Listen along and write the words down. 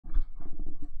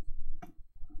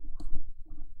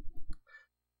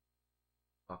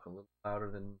talk a little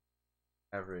louder than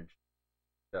average.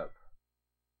 Yep.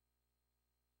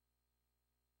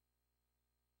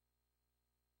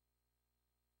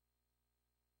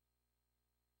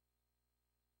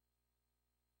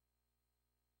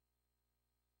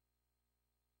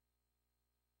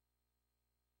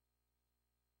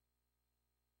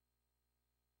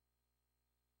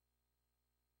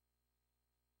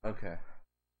 Okay.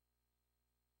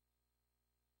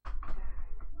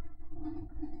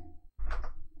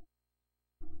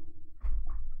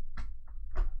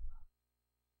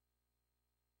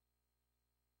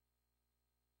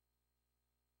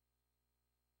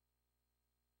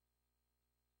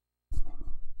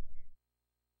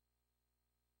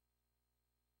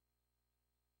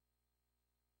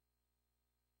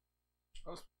 I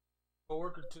was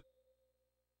co-worker till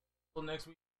next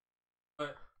week,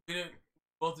 but we didn't.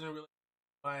 Both didn't really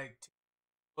like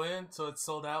go in, so it's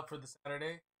sold out for the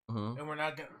Saturday, and we're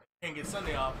not gonna can't get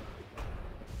Sunday off.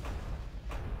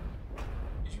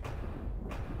 Did you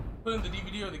put in the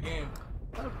DVD or the game?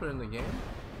 I put in the game.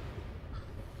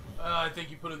 I think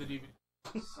you put in the DVD.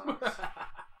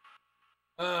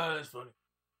 That's funny.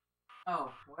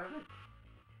 Oh, what?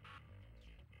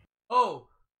 Oh,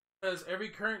 because every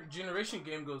current generation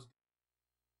game goes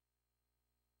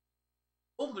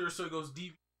older, so it goes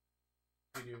DVD.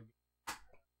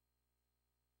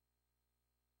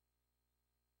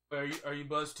 Are you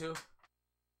buzzed too?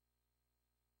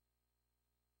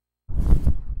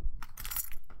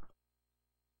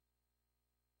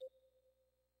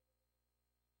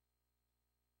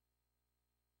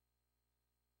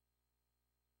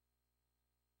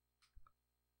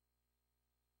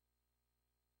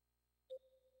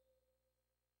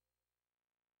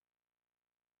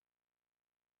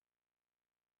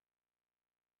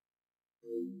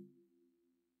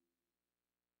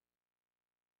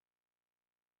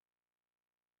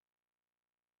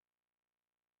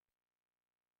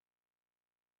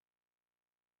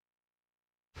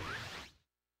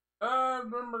 I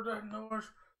remember that noise.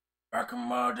 Back in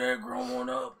my day growing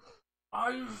up, I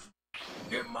used to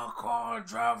get my car and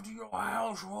drive to your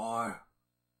house, Roy.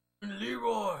 And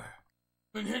Leroy.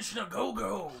 And Henshin a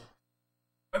go-go.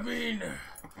 I mean,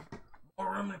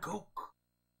 more rum and coke.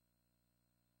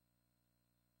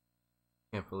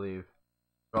 Can't believe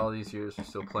for all these years we're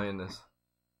still playing this.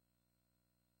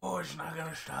 Oh, it's not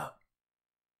gonna stop.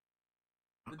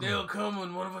 The day will come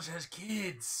when one of us has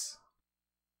kids.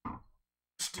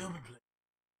 Still be playing.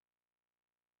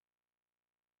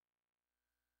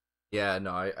 Yeah,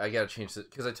 no, I gotta change it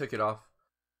because I took it off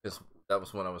because that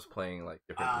was when I was playing like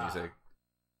different music.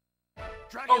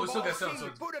 Oh, it's still got sound.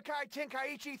 Budokai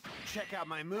Tenkaichi. Check out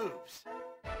my moves.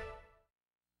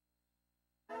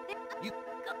 You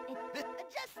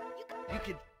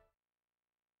can.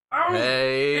 Oh,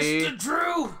 hey, it's the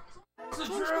Drew. It's the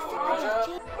Change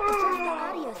Drew. the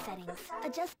audio settings.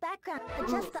 Adjust background.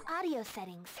 Adjust the audio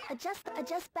settings. Adjust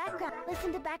background.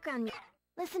 Listen to background music.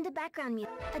 Listen to background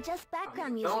music. Adjust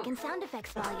background music and sound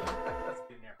effects volume.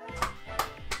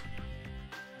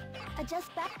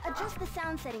 Adjust the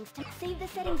sound settings to save the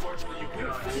settings.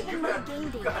 Save in my game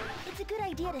data. It's a good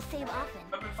idea to save often.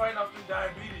 I've been fighting off the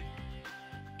diabetes.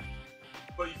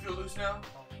 But you feel loose now?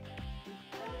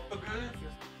 Feel good?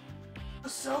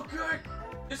 It's so good.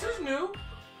 This is new.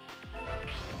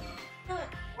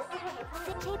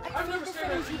 I've never the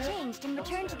settings you changed and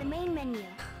return to the main menu.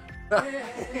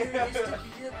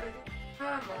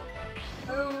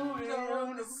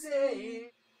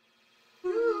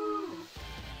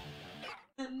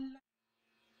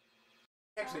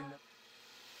 Actually, no.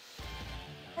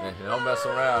 hey, don't mess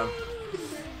around.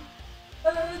 I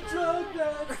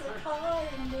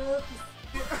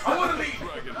want to leave.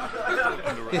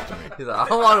 He's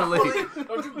like, I want to leave.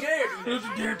 Don't you dare. Don't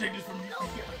you dare take this from me.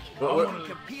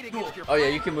 Compete against your. Oh yeah,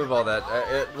 you can move all that.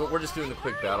 We're just doing a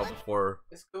quick battle before.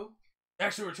 It's cool.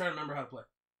 Actually, we're trying to remember how to play.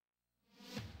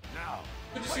 Now.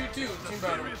 Good to see you too. Team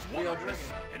battle. We all drinking.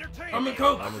 Entertainment. I'm in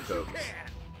Coke. I'm in Coke.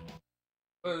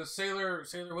 Sailor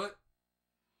what?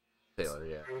 Taylor,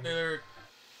 yeah. Sailor.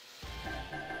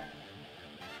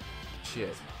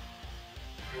 Shit.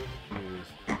 Use.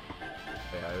 Yeah,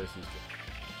 I always use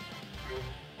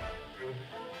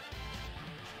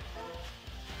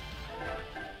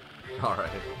it. Alright.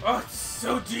 Oh, it's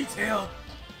so detailed.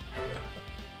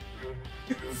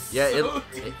 Yeah, So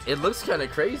it looks kind of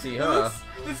crazy, huh?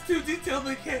 It's too detailed.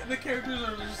 The characters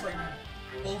are just like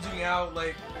bulging out.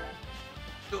 Like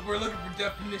we're looking for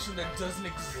definition that doesn't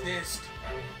exist.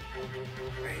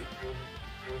 Right?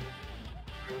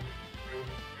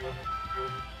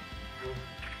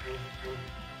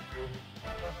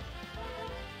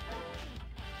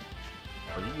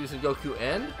 Are you using Goku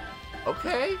N?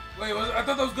 Okay. Wait, I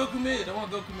thought that was Goku mid. I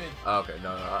want Goku mid. Oh, okay,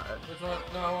 no. Which one?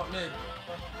 No, I want mid.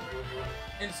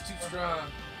 It's too strong.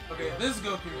 Okay, this is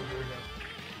Goku. Here we go.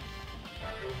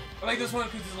 I like this one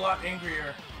because he's a lot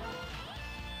angrier.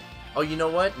 Oh, you know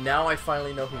what? Now I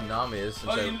finally know who Nam is.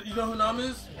 Oh, you know who Nam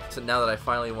is? So now that I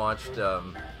finally watched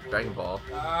Dragon Ball.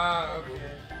 Ah, okay.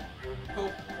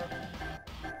 Cool.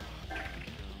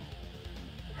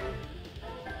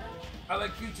 I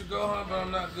like Future Gohan, but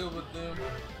I'm not good with them.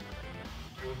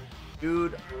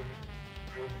 Dude.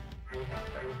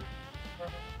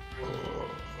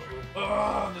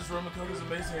 Oh, this Roman code is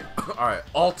amazing. Alright,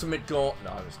 Ultimate Gohan.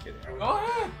 No, I'm just kidding. Go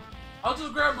ahead. I'll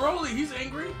just grab Broly. He's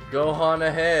angry. Gohan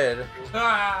ahead.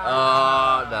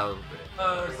 Ah. That was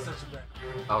bad. It's such a bad.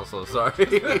 I'm so sorry. Such a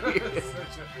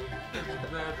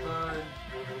bad fun.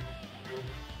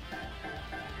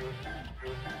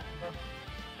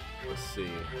 Let's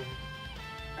see.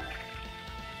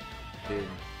 Big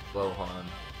Gohan.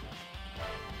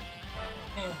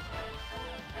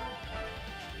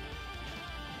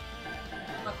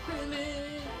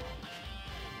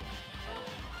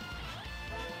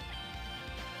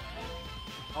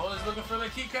 Always looking for the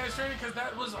Kikai training because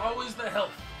that was always the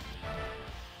health.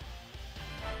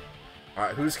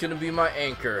 Alright, who's gonna be my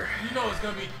anchor? You know it's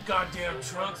gonna be goddamn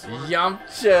Trunks. Or...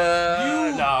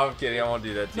 Yamcha! No, I'm kidding. I won't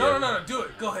do that to you. No. Do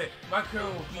it. Go ahead. My crew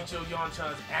will beat your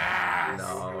Yamcha's ass.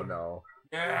 No.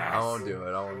 Yes. I won't do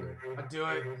it. I do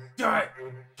it. Do it.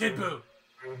 Kid Buu.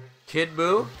 Kid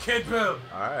Buu? Kid Buu.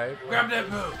 Alright. Grab that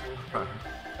Buu.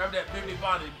 Grab that bibbity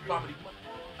bobbity.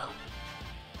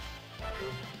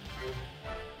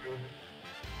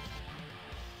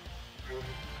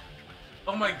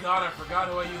 Oh my god, I forgot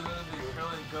who I used in the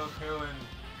Krillin, Goku, and...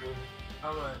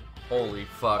 I'm like... Holy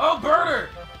fuck. Oh, Burter!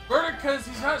 Burter, because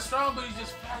he's not strong, but he's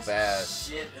just fast Fast. as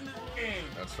shit in this game.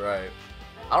 That's right.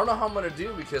 I don't know how I'm gonna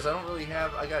do because I don't really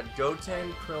have... I got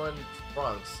Goten, Krillin,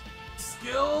 Trunks.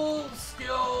 Skill,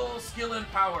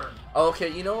 and power. Oh, okay,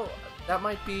 you know, that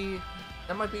might be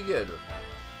good.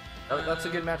 That's a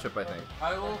good matchup, I think.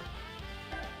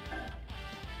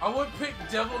 I would pick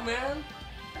Devilman,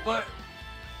 but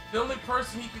the only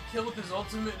person he could kill with his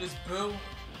ultimate is Boo.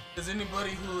 Because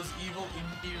anybody who is evil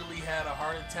immediately had a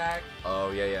heart attack.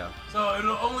 Oh, yeah. So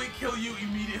it'll only kill you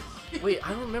immediately. Wait,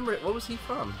 I don't remember it. What was he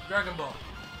from? Dragon Ball.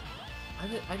 I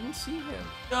didn't see him.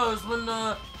 No, it was when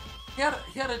Goku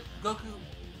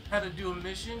had to do a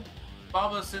mission.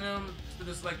 Baba sent him to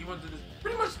this, like, he went to this,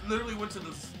 pretty much literally went to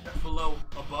the step below,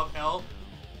 above hell.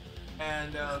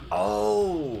 And,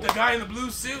 the guy in the blue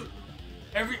suit,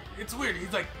 it's weird.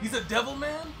 He's a devil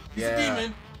man. He's a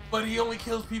demon, but he only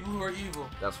kills people who are evil.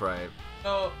 That's right.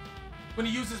 So, when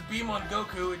he used his beam on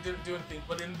Goku, it didn't do anything.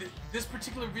 But in this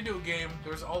particular video game,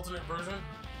 there's an alternate version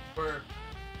where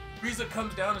Frieza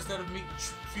comes down instead of meeting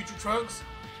Future Trunks.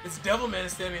 It's Devilman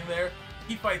standing there.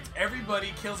 He fights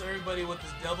everybody, kills everybody with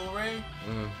his Devil Ray,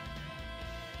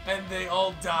 and they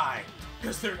all die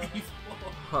because they're evil.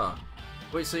 Huh.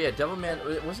 Wait, so yeah, Devilman,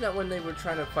 wasn't that when they were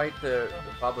trying to fight the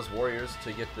Baba's warriors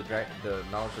to get the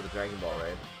knowledge of the Dragon Ball,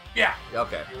 right? Yeah.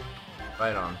 Okay.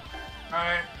 Right on.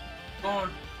 Alright.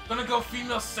 Gonna go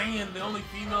female Saiyan, the only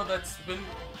female that's been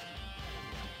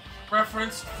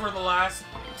referenced for the last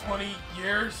 20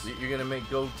 years. You're gonna make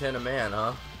Goten a man,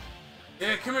 huh?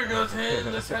 Yeah, come here,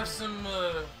 Goten. Let's have some,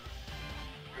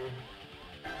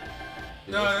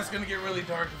 No, that's gonna get really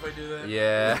dark if I do that.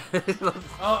 Yeah.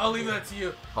 I'll leave that to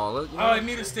you. Oh, I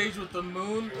need a stage with the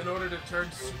moon in order to turn...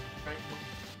 Right?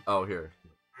 Oh, here.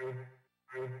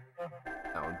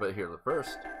 That one, but here,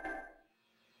 first.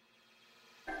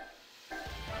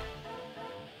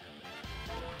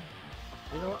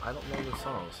 You know what? I don't know the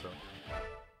song, so...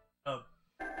 I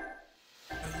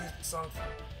used the song for...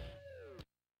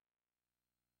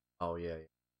 Oh, yeah.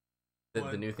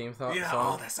 The new theme song? Yeah,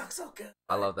 oh, that song's so good.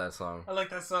 I love that song. I like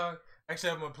that song.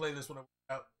 Actually, I'm gonna play this when I work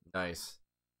out. Nice.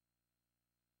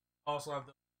 Also have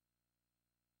the...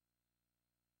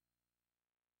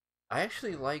 I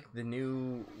actually like the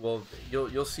new... Well,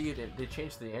 you'll see it. They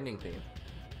changed the ending theme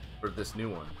for this new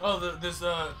one. Oh, this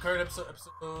current episode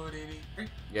 83?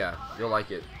 Yeah, you'll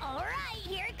like it. Alright,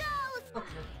 here it goes! Okay.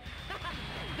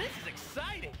 This is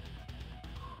exciting.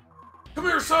 Come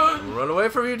here, son! Run away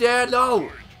from your dad! No!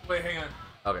 Wait, hang on.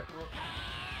 Okay.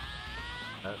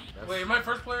 Wait, am I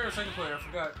first player or second player? I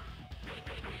forgot.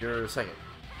 You're second.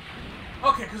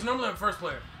 Okay, because normally I'm first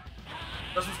player.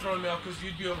 That's what's throwing me off, because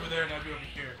you'd be over there and I'd be over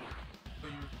here. So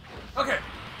okay.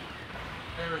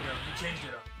 There we go. You changed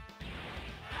it up.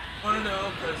 I want to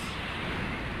know, because...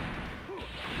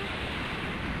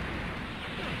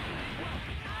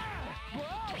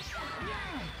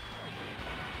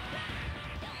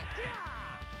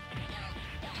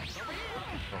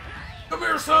 Come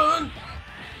here, son!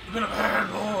 You've been a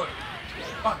bad boy.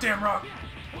 Oh, damn rock.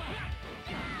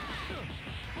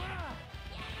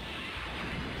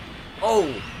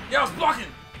 Oh! Yeah, I was blocking.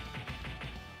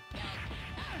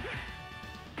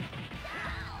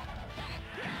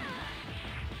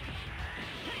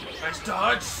 Nice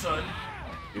dodge, son.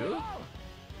 You?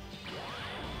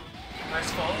 Nice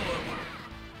follow up.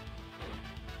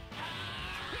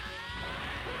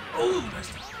 Oh,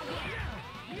 nice.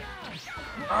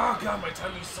 Oh god, my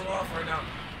timing's so off right now.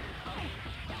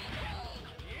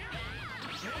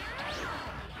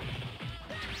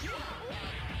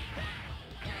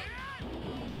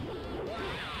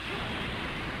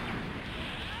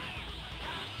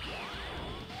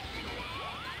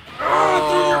 Oh,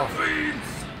 through your veins!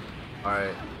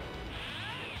 Alright.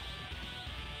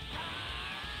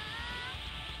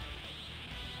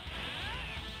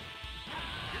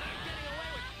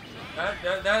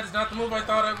 That is not the move I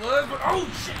thought it was, but oh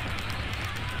shit!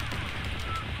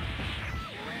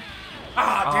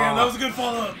 Ah, damn, that was a good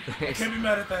follow-up. Can't be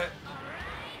mad at that.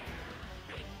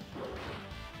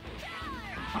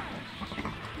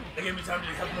 They gave me time to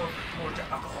have more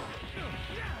alcohol.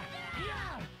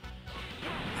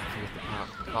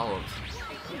 Follows.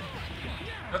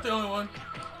 Not the only one.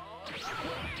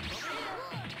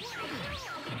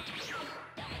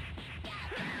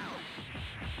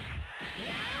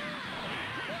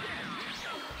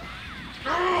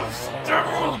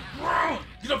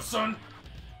 Get up, son!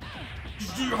 Did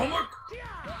you do your homework?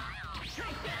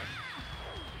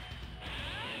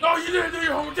 No, you didn't do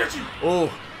your homework, did you?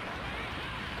 Oh!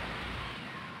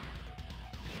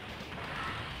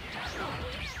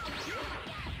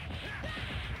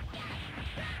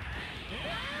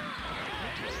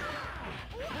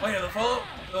 Oh yeah, the follow,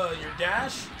 your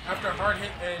dash after a hard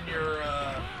hit and your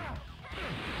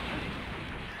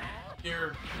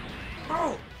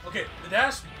oh, okay, the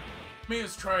dash to me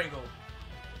is triangle.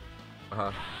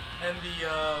 Uh-huh. And the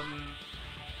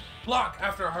block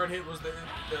after a hard hit was the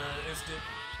instant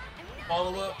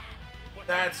follow up.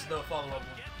 That's the follow up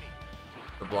one.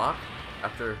 The block?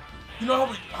 After... You know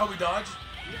how we dodge?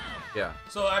 Yeah.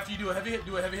 So after you do a heavy hit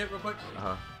real quick.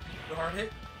 Uh-huh. The hard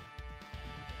hit.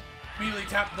 Immediately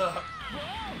tap the.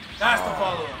 That's the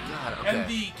follow up. God, okay. And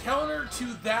the counter to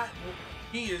that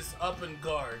he is up and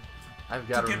guard. I've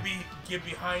got to get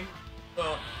behind.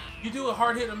 You do a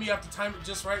hard hit on me, you have to time it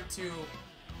just right to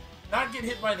not get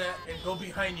hit by that and go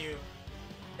behind you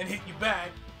and hit you back,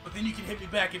 but then you can hit me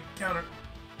back and counter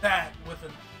that with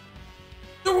a...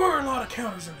 There were a lot of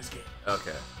counters in this game.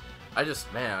 Okay. I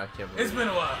just, man, I can't believe It's been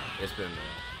a while. It's been...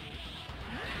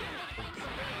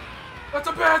 That's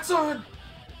a bad son!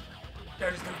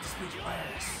 Daddy's gonna dispute your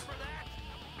ass.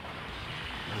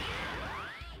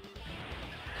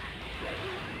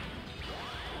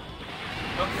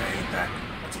 Okay, ain't that.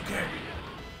 That's okay.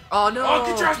 Oh, no! Oh,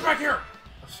 get your ass back here!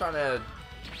 I was trying to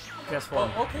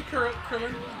transform. Oh, okay,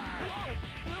 Krillin.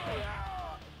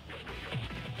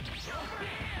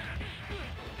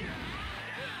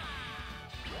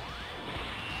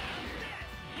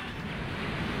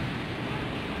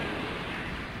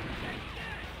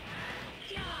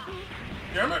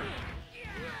 Damn it!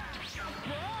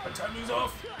 My timing's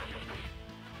off.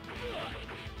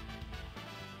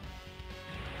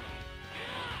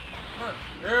 Huh,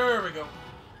 there we go.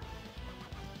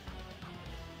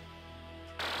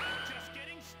 Just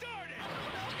getting started.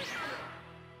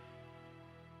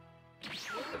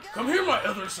 Come here, my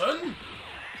other son.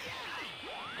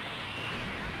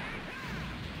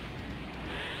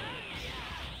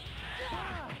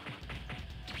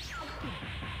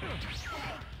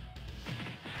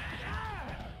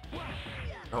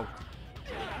 Oh.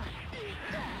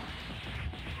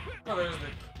 Oh, there's the...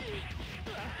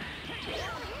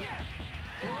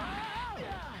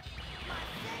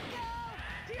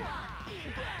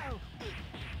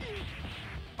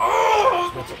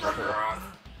 Oh!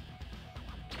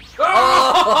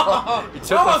 Oh! You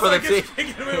took one for the team.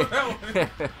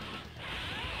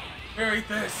 Here, eat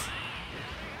this.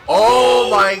 Oh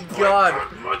my god!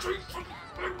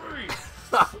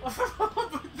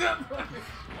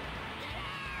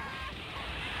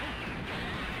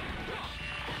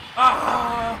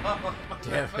 Ah!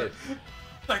 Damn it.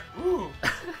 Like, ooh.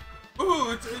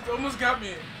 Ooh, it almost got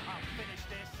me.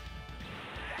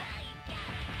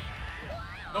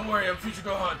 Don't worry, I'm Future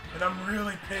Gohan, and I'm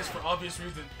really pissed for obvious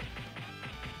reasons.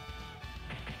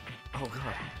 Oh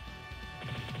god.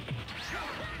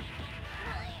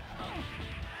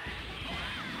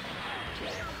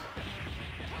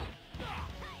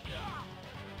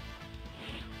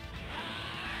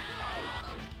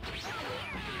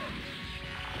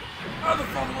 Oh, the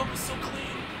follow-up is so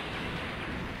clean.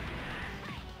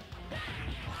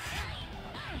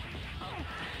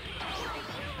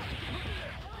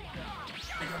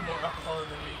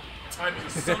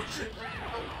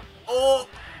 Oh!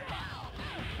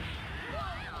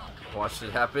 Watch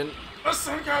it happen. A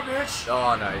Senka, bitch!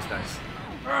 Oh, nice, nice.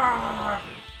 Ah.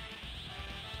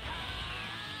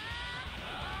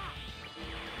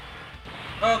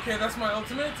 Okay, that's my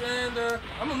ultimate, and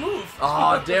I'm gonna move.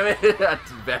 Oh, damn it.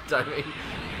 That's bad timing.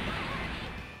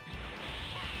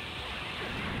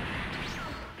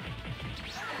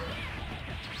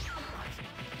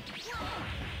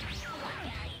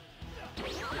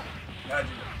 That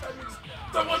means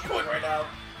it's 1 point right now.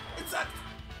 It's at...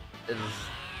 It is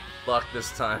luck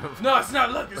this time. No, it's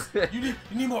not luck. It's, you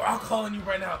need more alcohol in you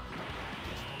right now.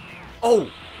 Oh!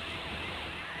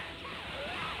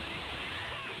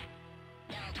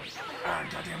 Ah,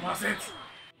 goddamn nonsense.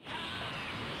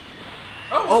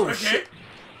 Oh, Oh, okay. shit.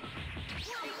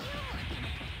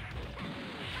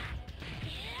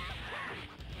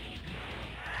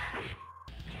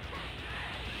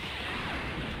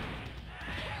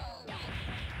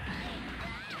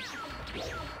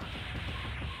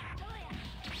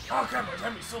 Oh, God, my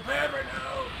time's so bad right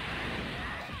now.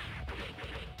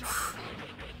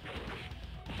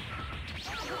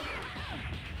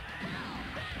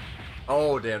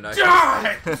 Oh, damn, nice.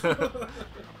 Die!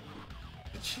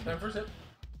 Time for a sip.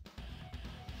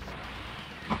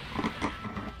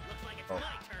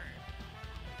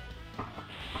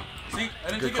 See, I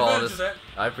didn't Good take call. advantage of that.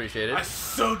 I appreciate I it.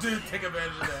 so did take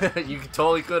advantage of that. You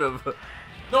totally could have.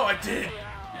 No, I did.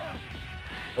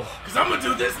 Oh. Because I'm going to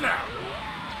do this now.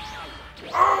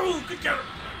 Oh, good counter.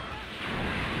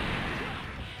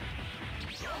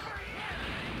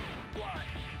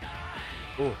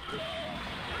 Oh.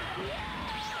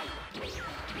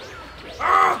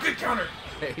 Oh, good counter.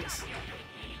 Thanks.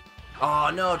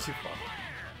 Oh, no, too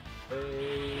far.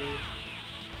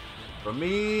 For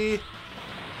me.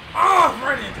 Oh,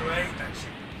 right into it. I hate that shit.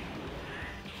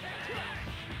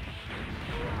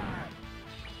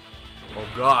 Oh,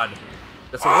 God.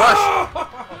 That's a rush.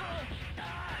 Oh!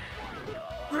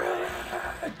 Really?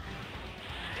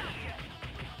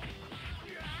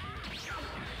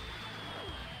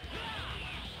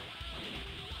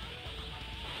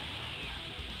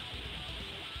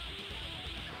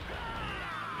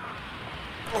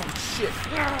 Oh, shit.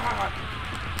 Ah!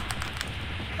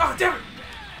 Oh, damn it!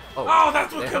 Oh, Oh,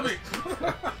 that's what damn. killed me!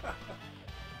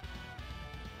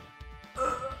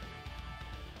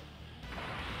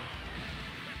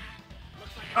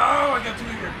 Oh, I got two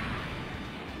here.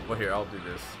 Well, here, I'll do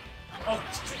this. Oh,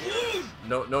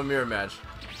 No mirror match.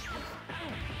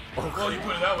 Oh, well, you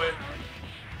put it that way.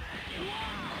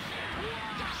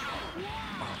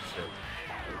 oh shit.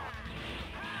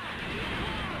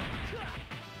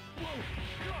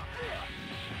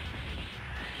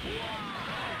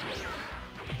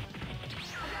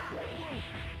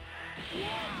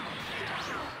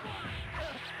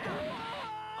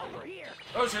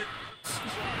 Oh shit.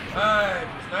 I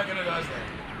was not gonna dodge that.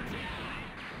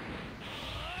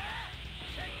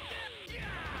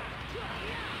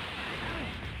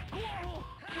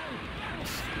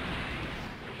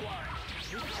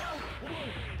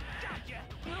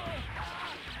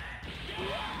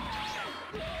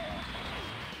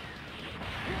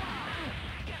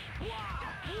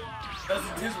 That's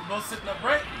intense. We're both sitting up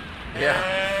right. Yeah.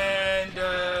 And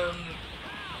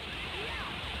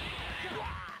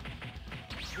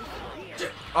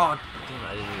Oh, damn,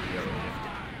 I didn't even go.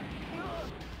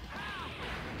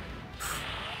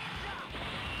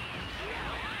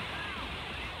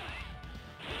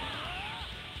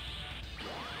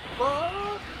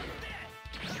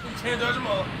 you can't dodge them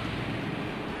all.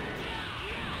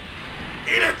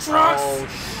 Eat it, Trunks!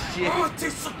 Oh, shit. Oh, it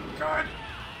tastes so good.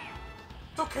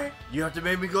 It's okay. You have to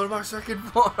make me go to my second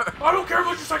floor. I don't care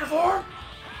about your second floor.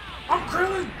 I'm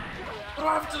Krillin. What do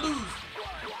I have to lose?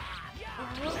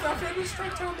 What's that famous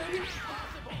Strike Town, baby?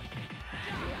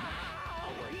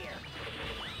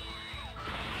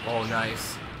 Oh,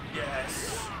 nice.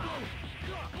 Yes.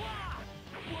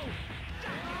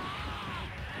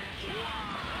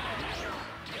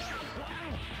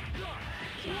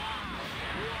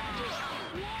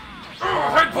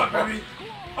 Oh, headbutt, baby.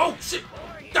 Oh, shit.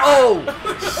 Oh,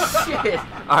 shit.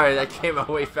 Alright, that came out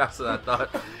way faster than I thought.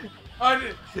 I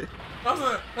did.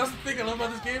 That's the thing I love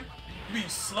about this game. You can be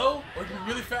slow or you can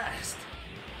be really fast.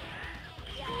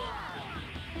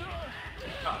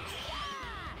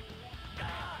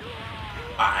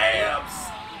 I am.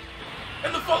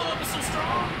 And the follow-up is so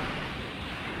strong.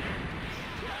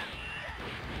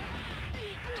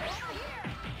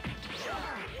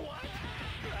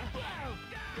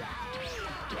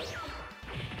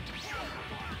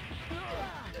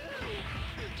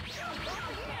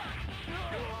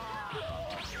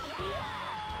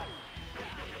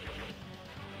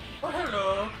 Oh,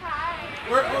 hello.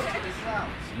 Hi. Where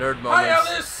Nerd moments. Hi,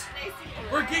 Alice!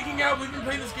 We're geeking out. We've been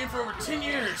playing this game for over 10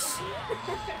 years.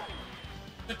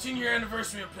 The 10-year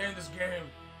anniversary of playing this game.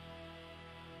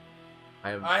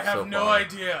 I have so no far.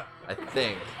 idea. I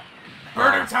think.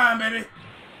 Murder time, baby.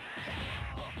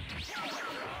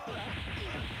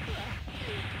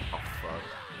 Oh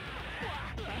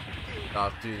fuck.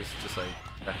 Oh dude, it's just like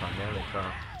back on Namek,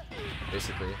 huh?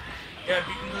 Basically. Yeah,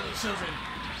 beating little children.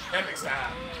 Epic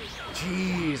style.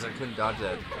 Jeez, I couldn't dodge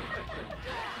that.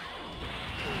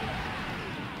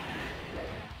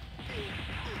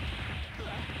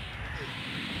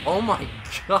 Oh my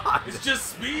god! It's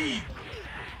just speed.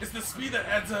 It's the speed that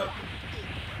adds up.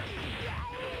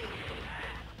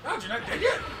 God, you're not dead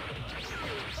yet.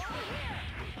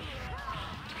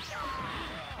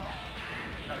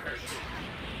 That hurts.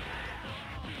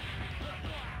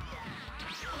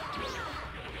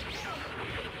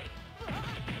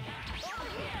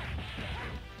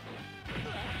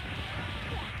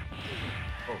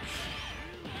 Oh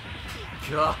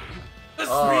shit. God. The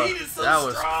speed is so that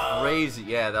was strong. crazy.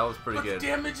 Yeah, that was pretty But good. the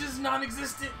damage is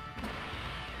non-existent.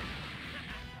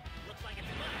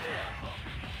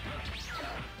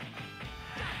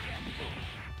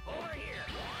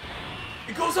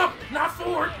 It goes up, not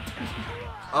forward.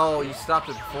 Oh, you stopped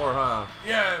it before, huh?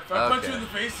 Yeah, if I punch you Okay. in the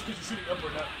face, because you're shooting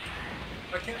upward now.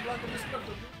 I can't block him this stuff.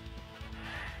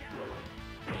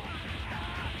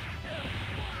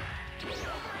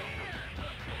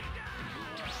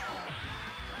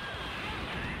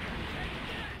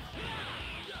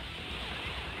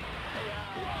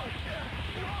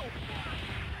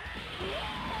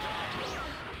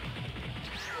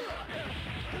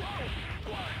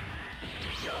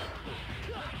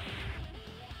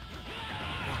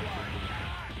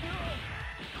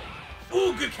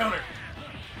 Ooh, good counter.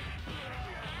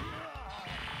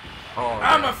 Oh,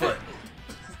 Ah, yeah. my foot.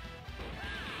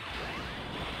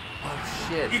 Oh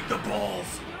shit. Eat the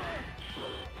balls.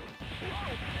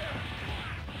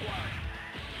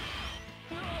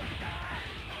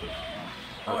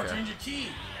 Oh, I Okay. changed your key.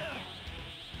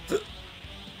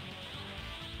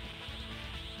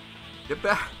 Get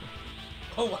back.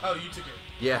 Oh wow, you took it.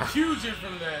 Yeah. Huge hit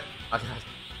from that. I got.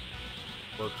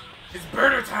 Whoops. It's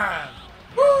burner time.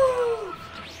 Woo!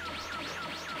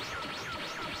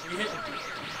 You hit me.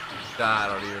 I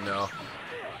don't even know.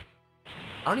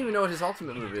 I don't even know what his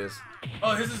ultimate move is.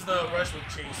 Oh, his is the rush with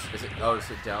chase. Is it? Oh, is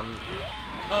it down?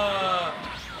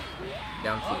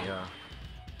 Down key, huh?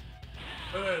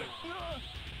 Wait.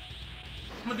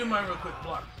 I'm gonna do mine real quick.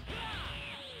 Block.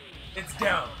 It's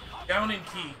down. Down in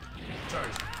key. Charge.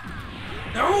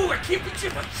 No, I can't beat you.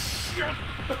 Shit.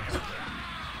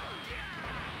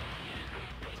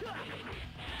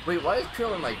 Wait, why is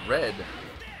Krillin like red?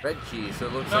 Red key, so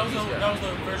it looks That like was, he's the, got... that was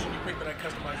the version you picked that I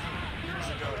customized years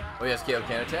ago. Oh, yes, KO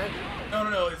can attack?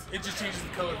 No. It just changes the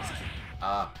color of his key.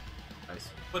 Ah, nice.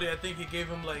 But I think it gave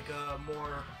him like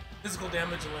more physical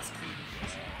damage and less key.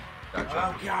 Gotcha.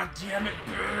 Oh god damn it,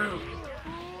 boo!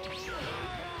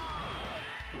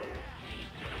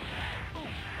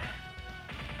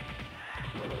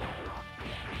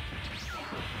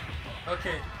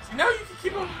 Okay, see now you can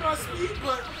keep up with my speed,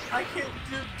 but I can't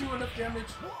do enough damage.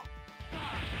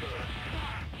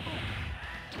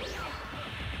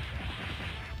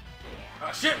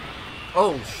 Ah shit!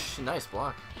 Oh, nice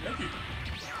block. Thank you.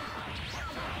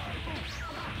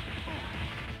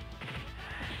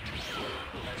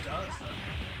 Nice dodge.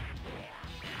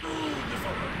 Ooh, good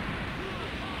forward.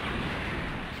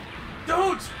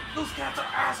 Don't! Those cats are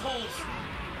assholes!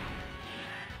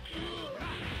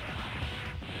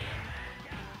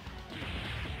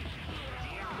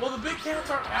 Well, the big cats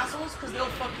are assholes because they'll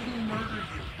fucking murder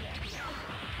you.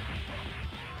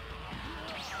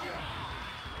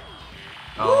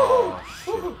 Oh,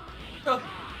 shit. Woohoo! Oh.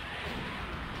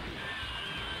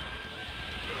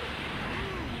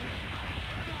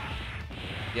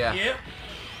 Yeah. Yep.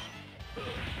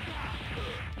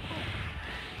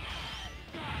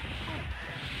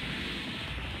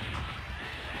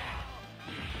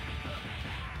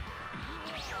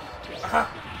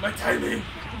 Aha! My timing!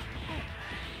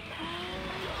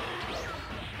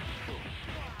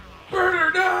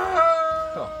 Burner, no!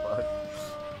 Oh,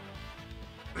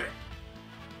 fuck.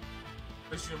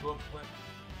 They shouldn't blow up the plant.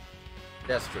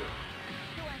 That's true.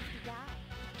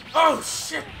 Oh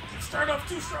shit! It started off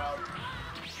too strong.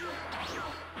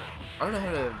 I don't know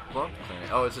how to blow up the planet.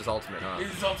 Oh, it's his ultimate, huh?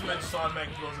 His ultimate just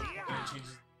automatically blows up and it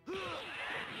changes.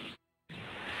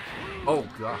 Oh,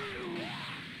 God.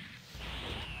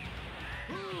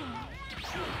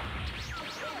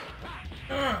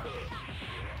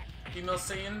 Female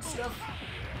Saiyan stuff.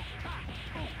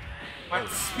 My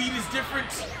speed is different,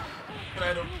 but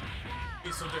I don't.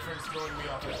 be so different, it's throwing me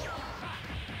off.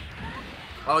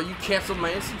 Oh, you canceled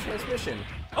my instant transmission.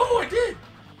 Oh, I did!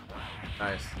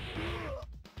 Nice.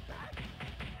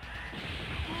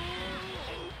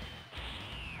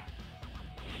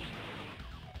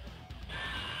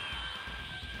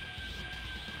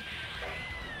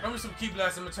 Throw me some key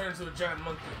blasts, I'm gonna turn into a giant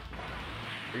monkey.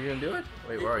 Are you gonna do it?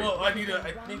 Wait, where are you? Well, I need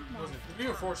I think, was it 3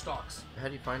 or 4 stocks? How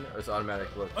do you find it? Oh, it's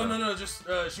automatic. Look. Oh, no, just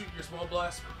shoot your small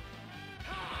blast.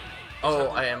 Oh,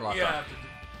 I am locked yeah, on.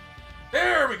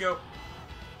 there we go.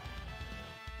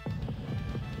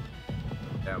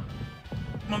 Damn.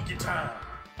 Monkey time.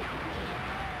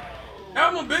 Now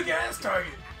I'm a big ass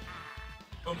target.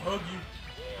 Come hug you.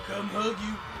 Come hug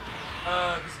you.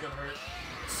 This is gonna hurt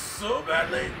so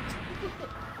badly.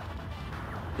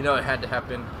 You know it had to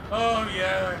happen. Oh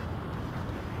yeah.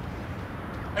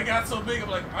 I got so big,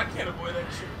 I'm like, I can't avoid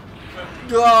that shit.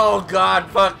 Oh God,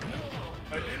 fuck.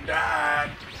 I didn't die.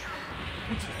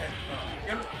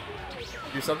 Damn it.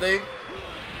 Do something.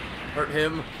 Hurt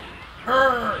him.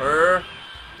 Her. Her.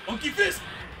 Monkey fist.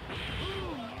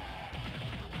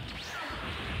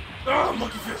 Oh,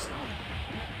 monkey fist.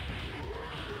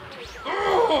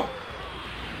 Oh.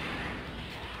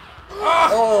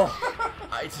 Oh.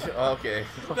 Okay.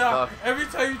 Now, Fuck. every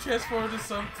time you transform into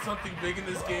something big in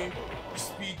this game, your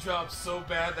speed drops so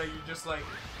bad that you're just like,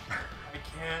 I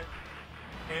can't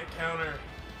counter.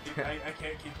 I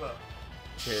can't keep up.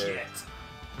 Shit.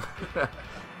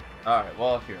 Alright,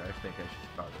 well, here, I think I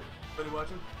should probably. Are you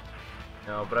watching?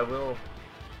 No, but I will